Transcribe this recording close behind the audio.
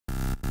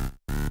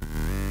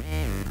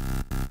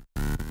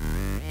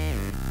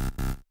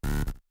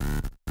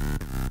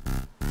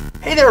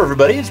Hey there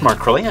everybody, it's Mark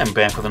Crilley. I'm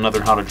back with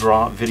another How to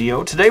Draw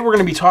video. Today we're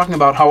going to be talking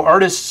about how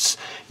artists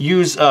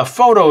use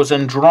photos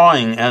and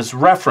drawing as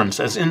reference,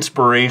 as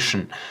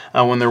inspiration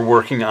when they're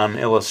working on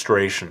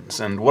illustrations.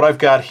 And what I've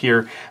got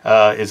here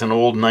is an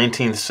old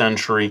 19th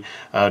century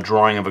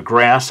drawing of a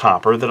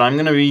grasshopper that I'm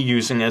going to be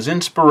using as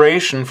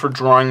inspiration for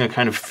drawing a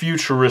kind of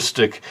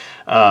futuristic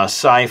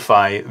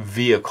sci-fi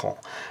vehicle.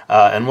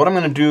 And what I'm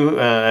going to do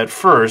at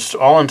first,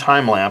 all in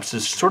time-lapse,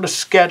 is sort of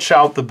sketch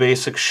out the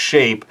basic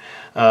shape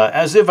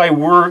as if I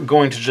were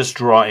going to just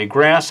draw a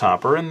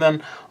grasshopper, and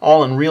then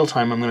all in real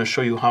time I'm going to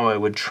show you how I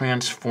would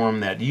transform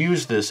that,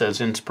 use this as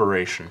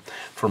inspiration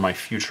for my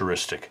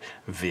futuristic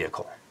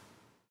vehicle.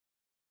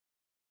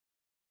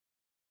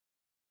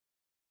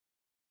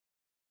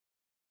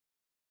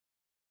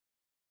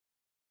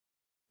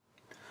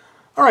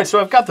 Alright, so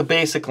I've got the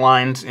basic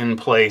lines in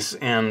place,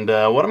 and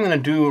what I'm going to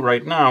do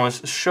right now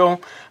is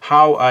show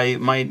how I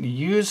might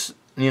use,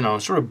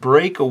 sort of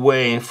break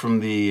away from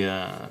the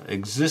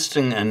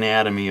existing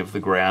anatomy of the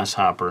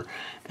grasshopper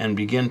and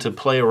begin to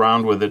play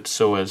around with it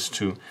so as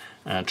to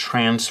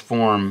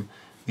transform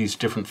these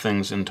different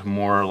things into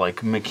more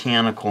like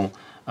mechanical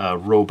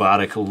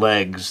robotic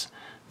legs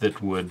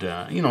that would,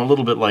 a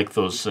little bit like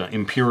those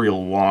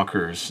imperial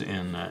walkers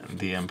in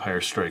The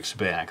Empire Strikes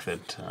Back,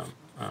 that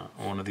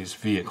one of these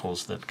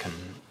vehicles that can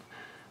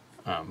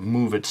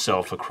move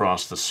itself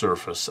across the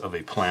surface of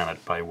a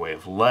planet by way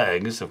of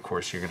legs. Of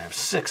course, you're going to have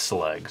 6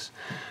 legs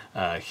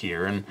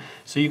here. And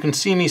so you can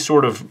see me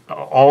sort of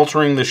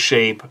altering the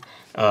shape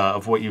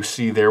of what you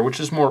see there, which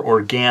is more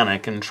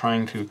organic, and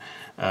trying to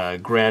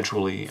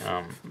gradually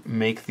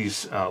make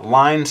these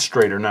lines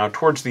straighter. Now,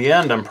 towards the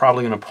end, I'm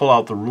probably going to pull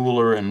out the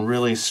ruler and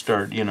really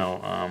start,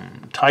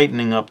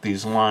 tightening up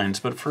these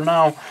lines. But for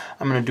now,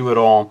 I'm going to do it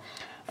all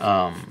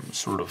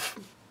sort of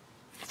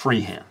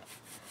freehand.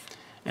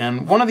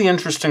 And one of the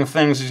interesting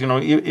things is,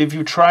 if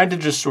you tried to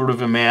just sort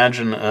of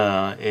imagine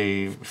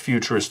a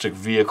futuristic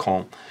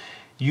vehicle,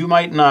 you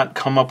might not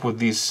come up with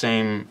these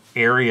same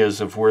areas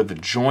of where the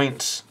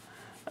joints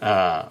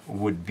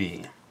would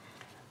be.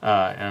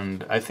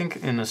 And I think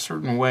in a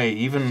certain way,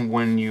 even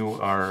when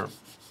you are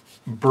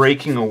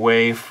breaking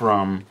away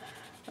from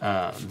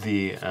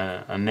the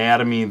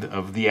anatomy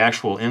of the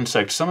actual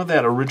insect, some of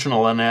that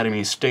original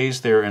anatomy stays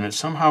there, and it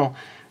somehow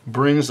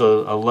brings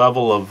a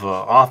level of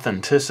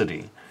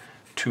authenticity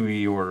to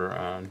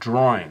your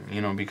drawing,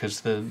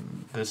 because the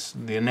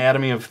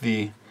anatomy of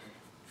the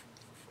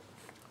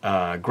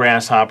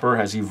grasshopper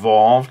has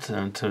evolved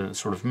to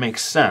sort of make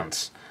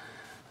sense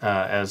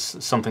as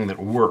something that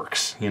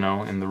works,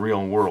 in the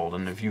real world.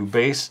 And if you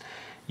base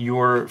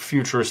your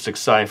futuristic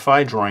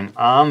sci-fi drawing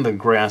on the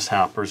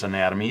grasshopper's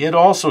anatomy, it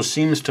also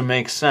seems to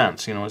make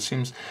sense. It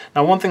seems.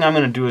 Now, one thing I'm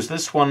going to do is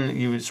this one,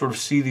 you sort of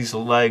see these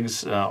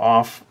legs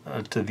off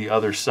to the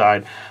other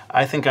side.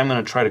 I think I'm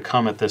going to try to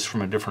come at this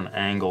from a different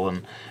angle,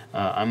 and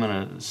I'm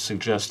going to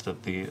suggest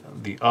that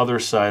the other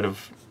side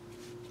of,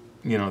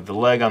 the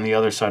leg on the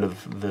other side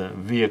of the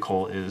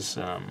vehicle is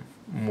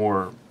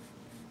more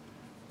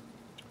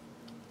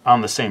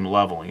on the same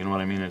level. You know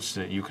what I mean? It's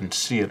that you can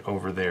see it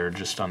over there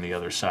just on the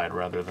other side,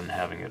 rather than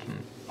having it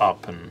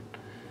up and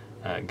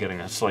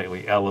getting a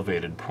slightly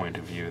elevated point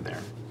of view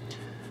there.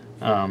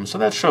 So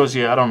that shows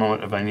you. I don't know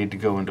if I need to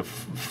go into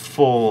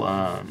full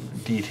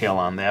detail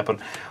on that, but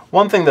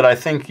one thing that I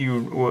think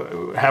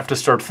you have to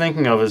start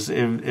thinking of is,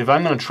 if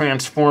I'm going to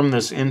transform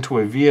this into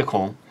a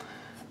vehicle,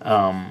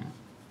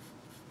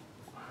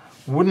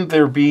 wouldn't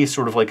there be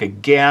sort of like a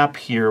gap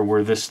here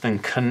where this thing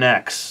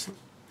connects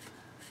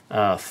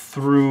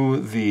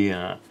through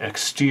the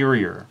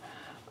exterior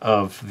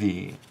of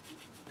the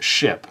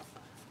ship?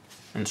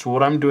 And so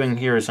what I'm doing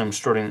here is I'm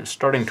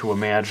starting to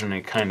imagine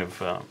a kind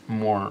of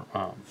more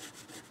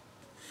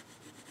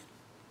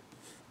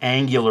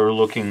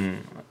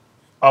angular-looking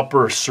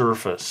upper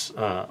surface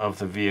of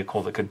the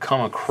vehicle that could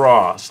come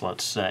across,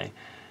 let's say,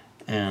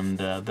 and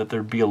that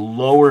there'd be a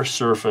lower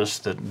surface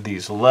that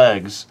these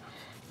legs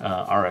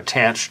are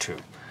attached to.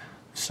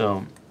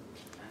 So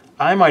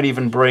I might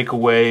even break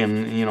away,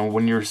 and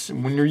when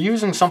you're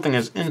using something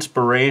as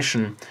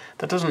inspiration,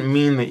 that doesn't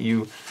mean that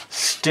you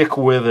stick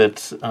with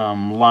it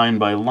line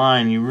by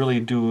line. You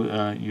really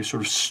do. You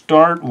sort of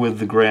start with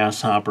the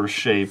grasshopper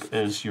shape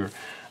as your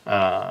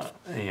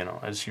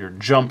as your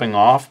jumping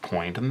off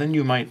point, and then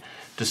you might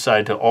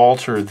decide to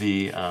alter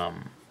the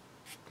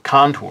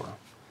contour.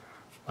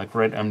 Like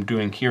I'm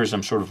doing here is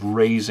I'm sort of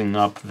raising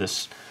up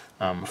this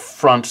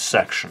front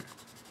section.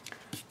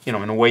 In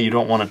a way you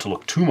don't want it to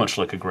look too much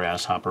like a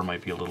grasshopper. It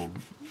might be a little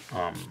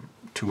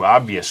too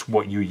obvious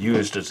what you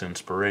used as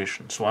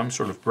inspiration. So I'm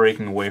sort of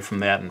breaking away from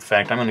that. In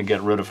fact, I'm going to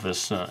get rid of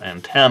this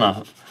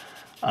antenna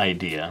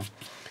idea.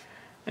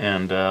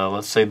 And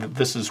let's say that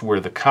this is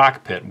where the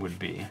cockpit would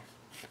be.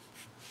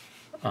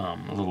 A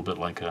little bit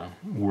like a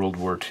World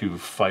War II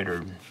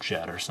fighter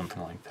jet or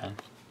something like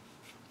that.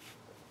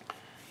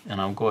 And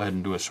I'll go ahead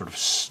and do a sort of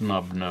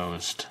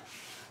snub-nosed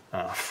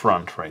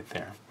front right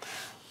there.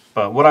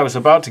 But what I was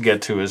about to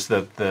get to is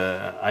that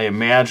I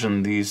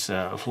imagine these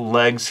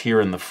legs here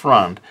in the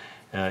front,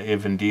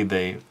 if indeed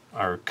they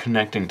are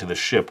connecting to the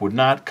ship would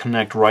not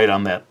connect right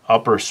on that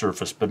upper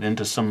surface, but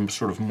into some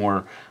sort of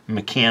more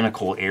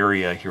mechanical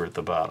area here at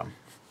the bottom.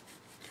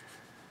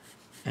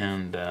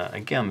 And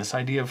again, this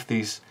idea of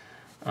these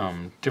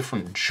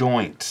different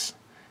joints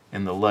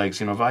in the legs,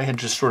 you know, if I had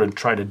just sort of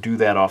tried to do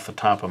that off the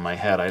top of my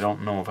head, I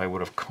don't know if I would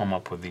have come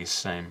up with these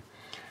same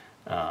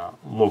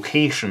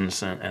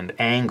locations and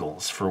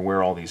angles for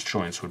where all these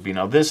joints would be.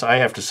 Now this, I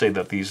have to say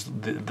that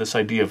this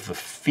idea of the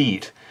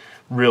feet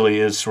really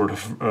is sort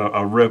of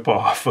a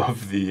rip-off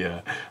of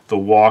the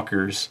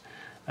walkers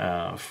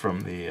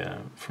from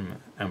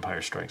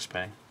Empire Strikes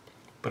Back.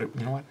 But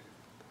you know what?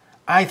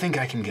 I think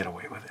I can get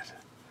away with it.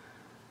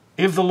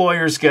 If the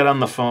lawyers get on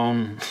the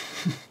phone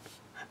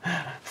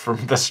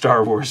from the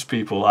Star Wars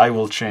people, I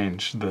will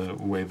change the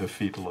way the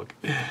feet look.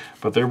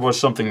 But there was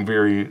something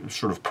very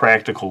sort of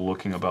practical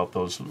looking about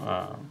those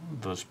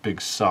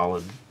big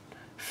solid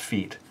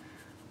feet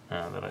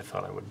that I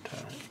thought I would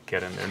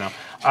get in there. Now,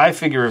 I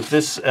figure if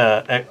this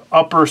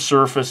upper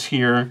surface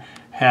here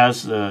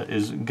is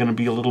going to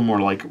be a little more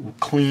like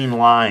clean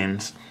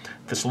lines,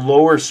 this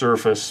lower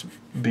surface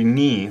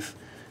beneath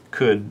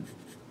could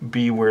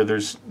be where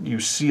you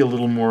see a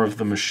little more of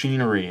the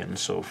machinery and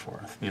so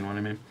forth. You know what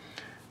I mean?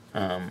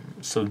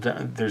 So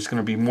there's going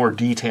to be more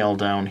detail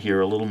down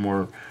here, a little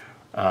more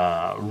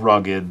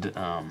rugged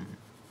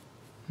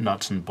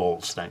nuts and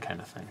bolts, that kind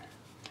of thing.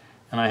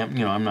 And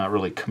I'm not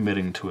really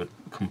committing to it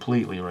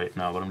completely right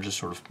now, but I'm just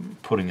sort of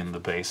putting in the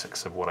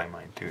basics of what I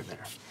might do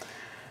there.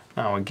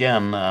 Now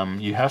again,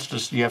 you have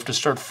to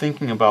start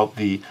thinking about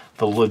the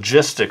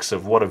logistics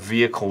of what a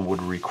vehicle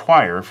would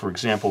require. For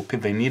example,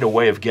 they need a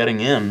way of getting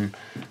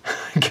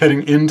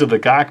into the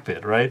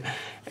cockpit, right?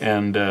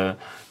 And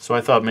so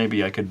I thought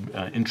maybe I could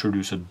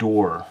introduce a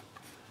door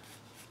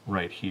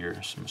right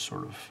here, some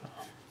sort of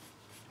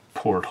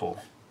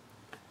portal.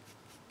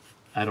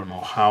 I don't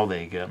know how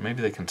they get.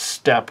 Maybe they can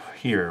step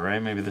here,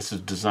 right? Maybe this is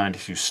designed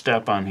if you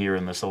step on here,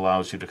 and this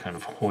allows you to kind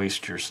of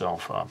hoist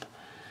yourself up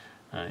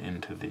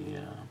into the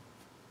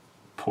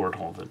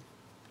portal that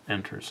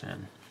enters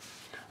in.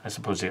 I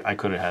suppose I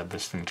could have had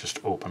this thing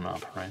just open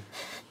up, right?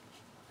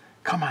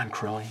 Come on,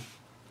 Crilly.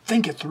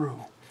 Think it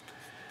through.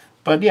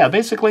 But yeah,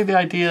 basically the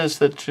idea is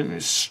that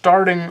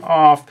starting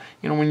off,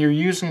 when you're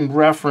using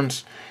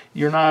reference,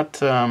 you're not,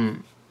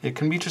 it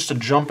can be just a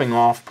jumping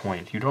off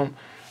point. You don't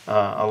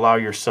allow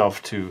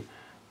yourself to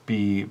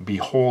be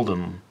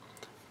beholden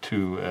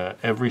to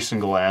every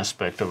single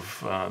aspect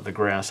of the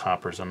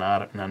grasshopper's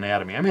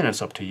anatomy. I mean,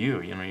 it's up to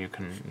you. You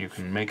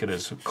can make it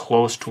as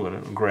close to a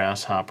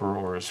grasshopper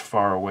or as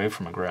far away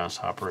from a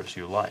grasshopper as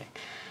you like.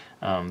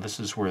 This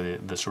is where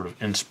the sort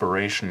of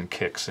inspiration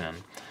kicks in.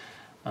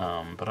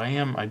 But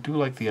I do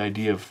like the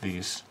idea of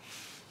these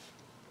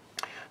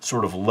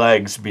sort of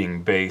legs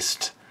being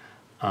based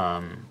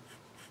on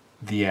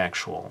the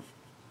actual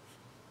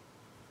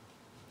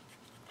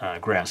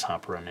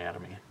grasshopper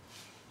anatomy.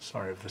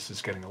 Sorry if this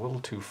is getting a little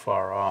too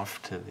far off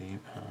to the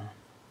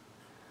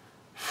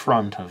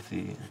front of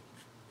the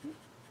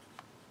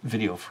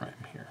video frame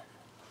here.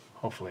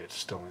 Hopefully it's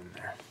still in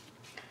there.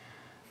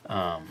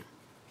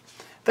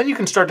 Then you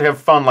can start to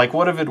have fun. Like,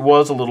 what if it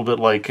was a little bit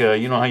like,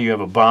 you know how you have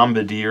a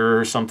bombardier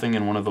or something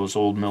in one of those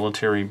old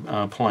military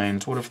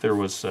planes? What if there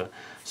was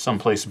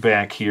someplace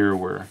back here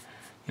where,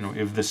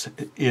 if this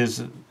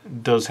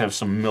does have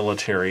some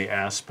military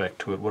aspect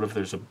to it, what if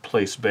there's a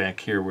place back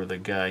here where the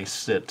guy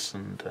sits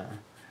and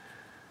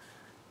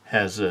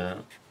has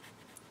a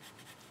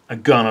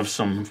gun of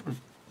some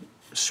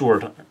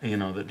sort,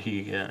 that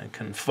he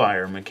can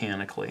fire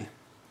mechanically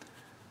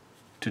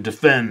to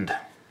defend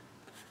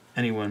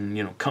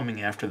anyone,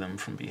 coming after them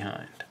from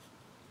behind.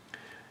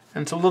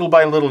 And so little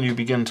by little you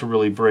begin to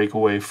really break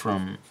away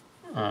from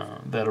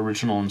that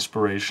original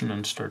inspiration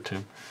and start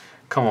to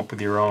come up with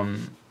your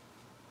own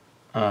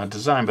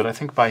design. But I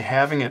think by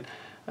having it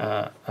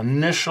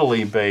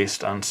initially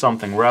based on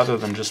something rather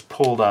than just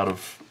pulled out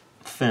of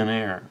thin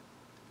air,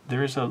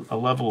 there is a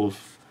level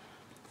of,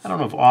 I don't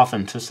know if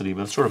authenticity,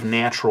 but sort of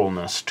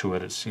naturalness to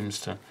it. It seems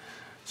to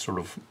sort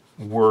of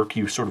work.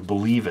 You sort of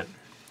believe it.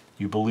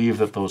 You believe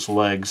that those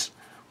legs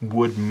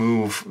would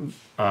move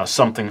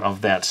something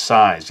of that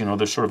size.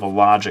 There's sort of a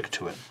logic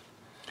to it.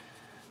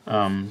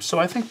 So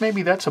I think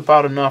maybe that's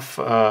about enough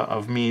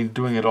of me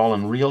doing it all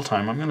in real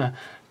time. I'm going to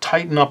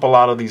tighten up a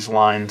lot of these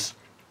lines,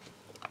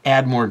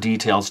 add more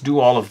details, do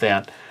all of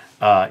that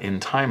in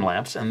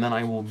time-lapse, and then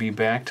I will be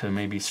back to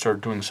maybe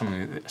start doing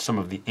some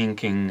of the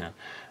inking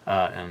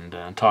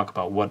and talk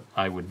about what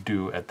I would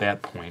do at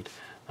that point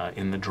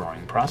in the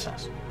drawing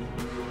process.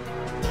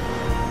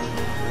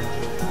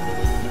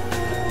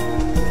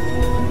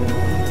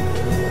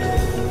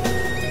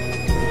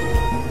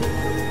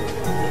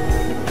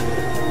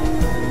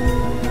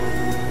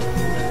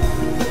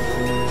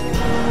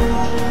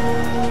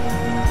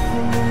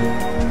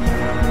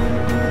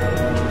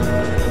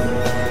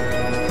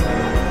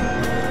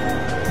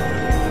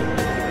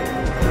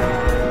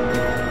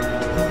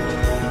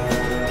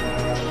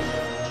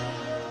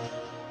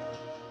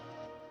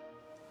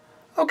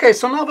 Okay,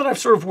 so now that I've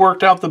sort of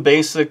worked out the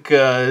basic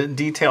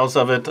details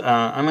of it,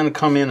 I'm going to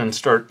come in and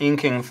start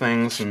inking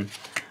things and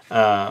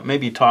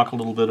maybe talk a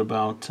little bit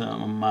about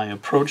my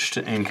approach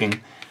to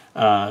inking.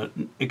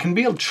 It can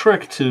be a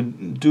trick to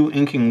do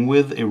inking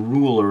with a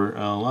ruler.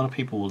 A lot of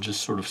people will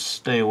just sort of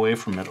stay away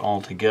from it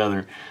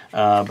altogether.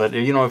 But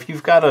you know, if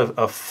you've got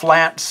a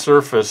flat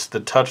surface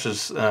that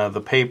touches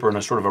the paper and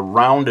a sort of a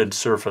rounded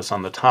surface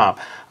on the top,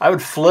 I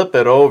would flip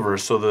it over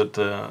so that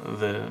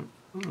the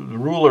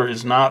ruler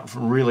is not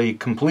really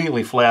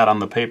completely flat on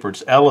the paper.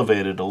 It's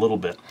elevated a little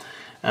bit.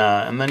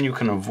 And then you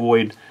can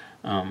avoid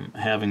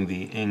having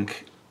the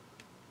ink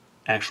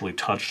actually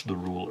touch the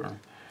ruler,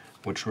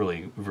 which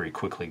really very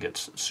quickly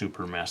gets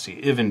super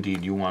messy, if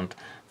indeed you want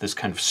this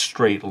kind of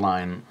straight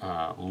line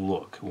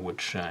look,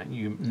 which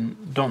you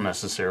don't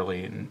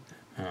necessarily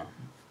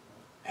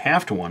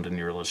have to want in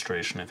your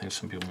illustration. I think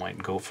some people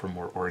might go for a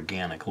more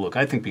organic look.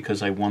 I think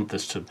because I want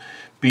this to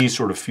be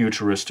sort of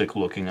futuristic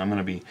looking, I'm going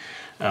to be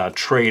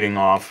trading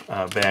off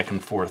back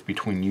and forth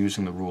between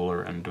using the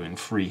ruler and doing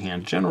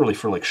freehand. Generally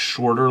for like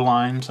shorter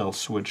lines, I'll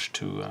switch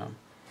to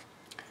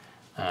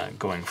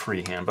going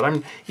freehand.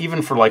 But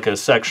even for like a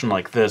section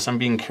like this, I'm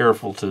being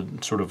careful to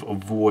sort of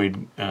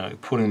avoid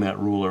putting that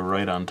ruler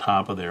right on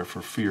top of there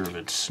for fear of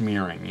it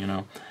smearing, you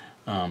know.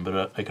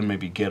 But I can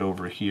maybe get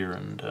over here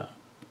and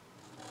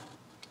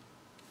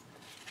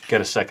get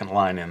a second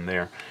line in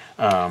there.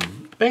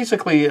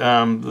 Basically,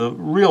 the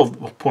real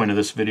point of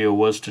this video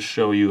was to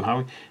show you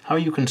how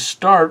you can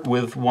start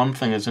with one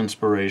thing as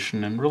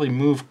inspiration and really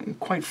move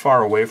quite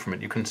far away from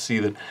it. You can see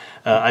that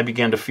I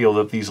began to feel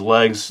that these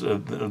legs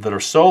that are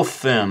so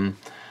thin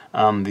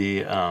on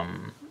the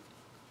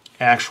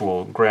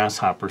actual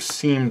grasshopper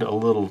seemed a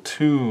little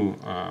too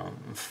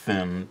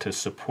thin to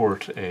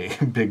support a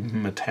big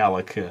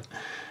metallic,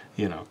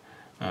 you know,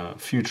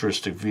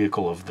 futuristic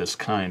vehicle of this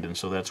kind, and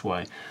so that's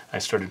why I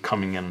started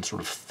coming in and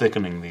sort of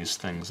thickening these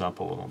things up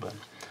a little bit.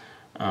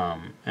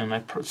 And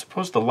I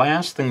suppose the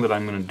last thing that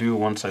I'm going to do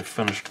once I've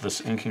finished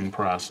this inking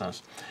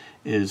process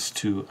is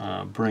to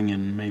bring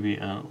in maybe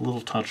a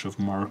little touch of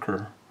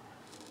marker,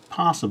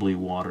 possibly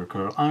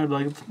watercolor. I'd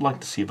like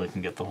to see if I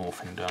can get the whole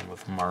thing done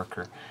with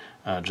marker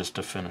just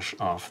to finish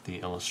off the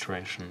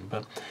illustration.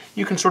 But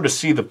you can sort of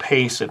see the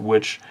pace at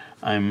which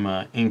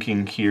I'm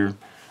inking here.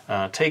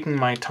 Taking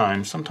my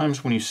time.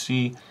 Sometimes when you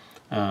see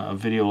a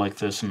video like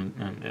this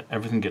and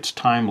everything gets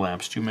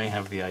time-lapsed, you may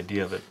have the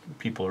idea that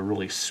people are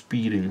really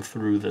speeding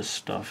through this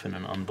stuff in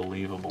an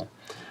unbelievably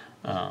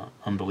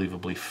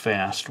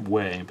fast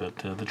way. But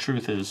the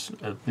truth is,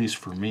 at least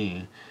for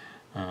me,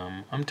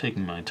 I'm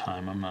taking my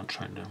time. I'm not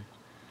trying to,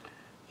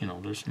 you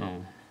know, there's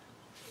no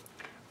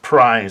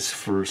prize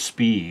for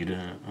speed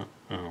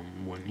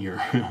when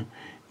you're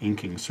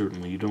inking,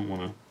 certainly. You don't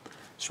want to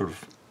sort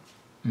of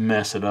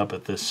mess it up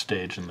at this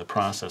stage in the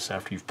process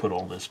after you've put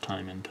all this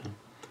time into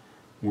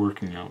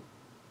working out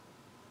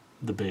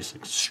the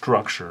basic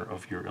structure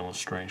of your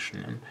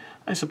illustration. And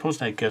I suppose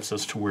that gets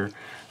us to where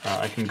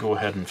I can go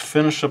ahead and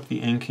finish up the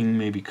inking,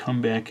 maybe come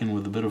back in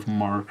with a bit of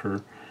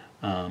marker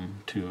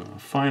to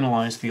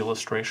finalize the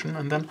illustration,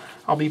 and then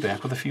I'll be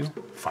back with a few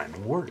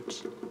final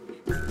words.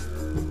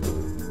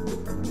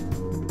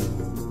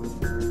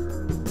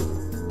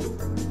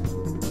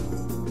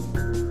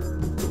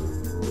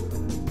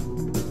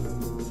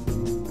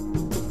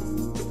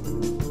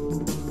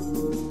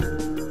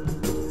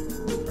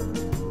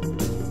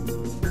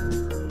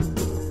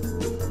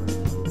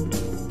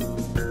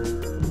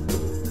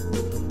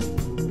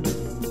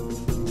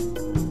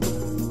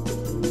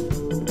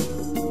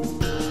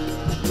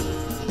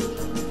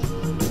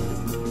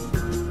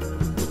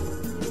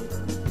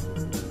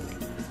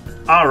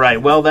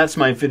 Alright, well, that's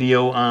my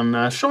video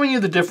on showing you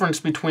the difference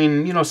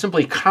between, you know,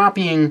 simply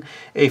copying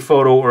a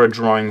photo or a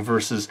drawing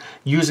versus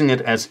using it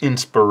as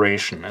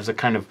inspiration, as a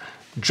kind of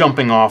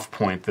jumping off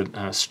point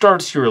that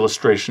starts your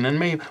illustration and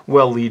may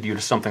well lead you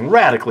to something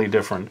radically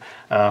different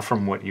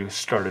from what you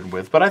started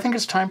with. But I think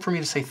it's time for me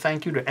to say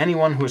thank you to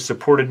anyone who has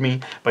supported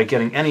me by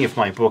getting any of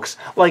my books,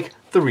 like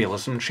The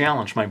Realism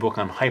Challenge, my book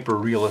on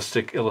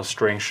hyper-realistic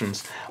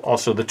illustrations,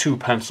 also The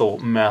Two-Pencil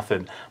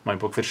Method, my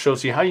book that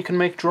shows you how you can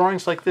make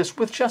drawings like this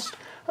with just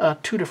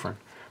 2 different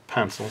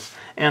pencils,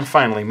 and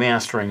finally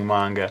Mastering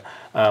Manga,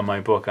 my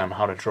book on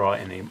how to draw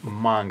in a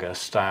manga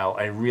style.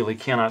 I really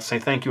cannot say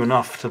thank you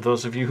enough to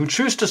those of you who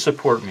choose to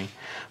support me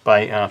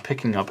by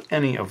picking up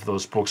any of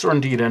those books, or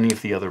indeed any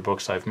of the other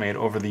books I've made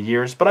over the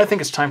years. But I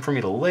think it's time for me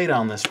to lay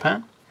down this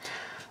pen.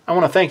 I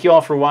want to thank you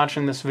all for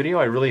watching this video.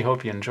 I really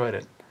hope you enjoyed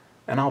it,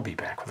 and I'll be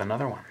back with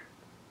another one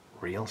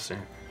real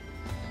soon.